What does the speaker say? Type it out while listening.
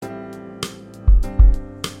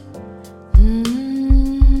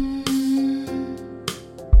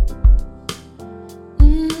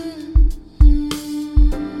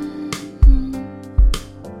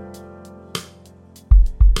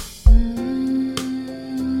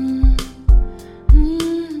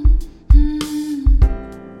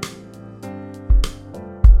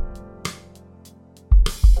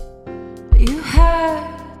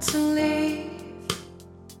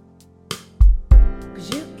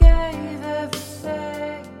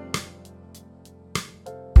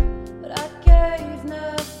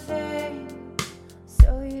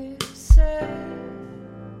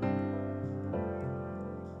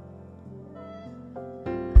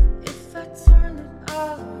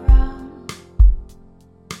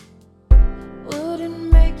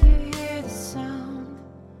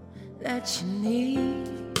what you need.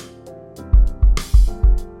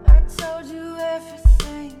 I told you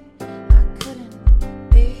everything I couldn't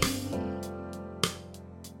be.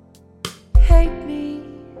 Hate me,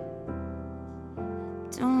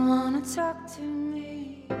 don't wanna talk to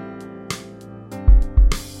me.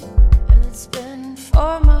 And it's been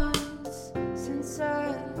 4 months since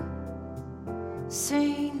I've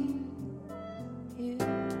seen you.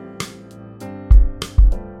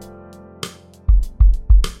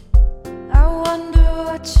 I wonder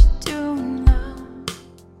what you're doing now.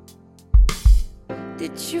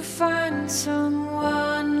 Did you find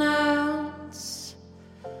someone else?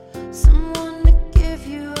 Someone to give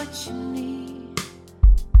you what you need?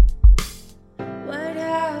 White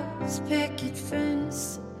House, picket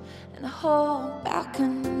fence, and a whole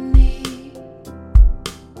balcony.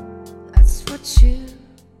 That's what you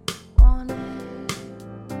wanted,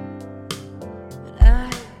 but I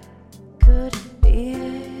couldn't be it.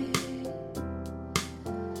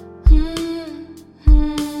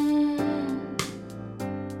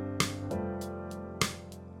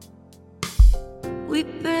 We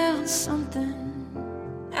built something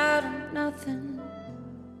out of nothing.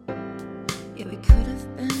 Yeah, we could have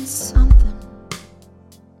been something.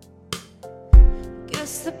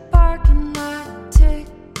 Guess the parking lot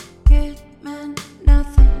ticket meant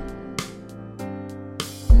nothing.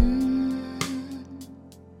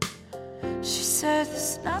 She said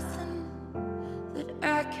there's nothing that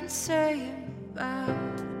I can say about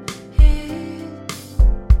it.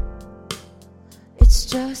 It's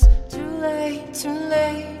just too late, too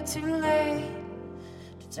late, too late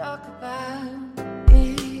to talk about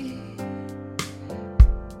it.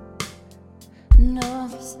 No,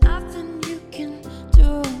 there's nothing you can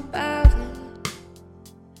do about it.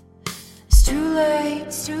 It's too late,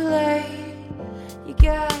 it's too late. You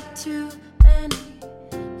got too many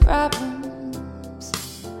problems.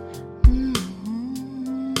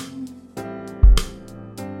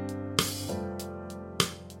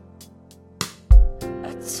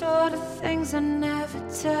 I told her things I never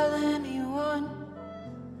tell anyone.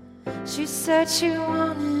 She said she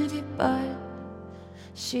wanted it, but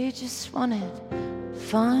she just wanted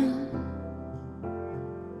fun.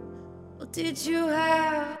 Well, did you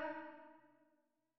have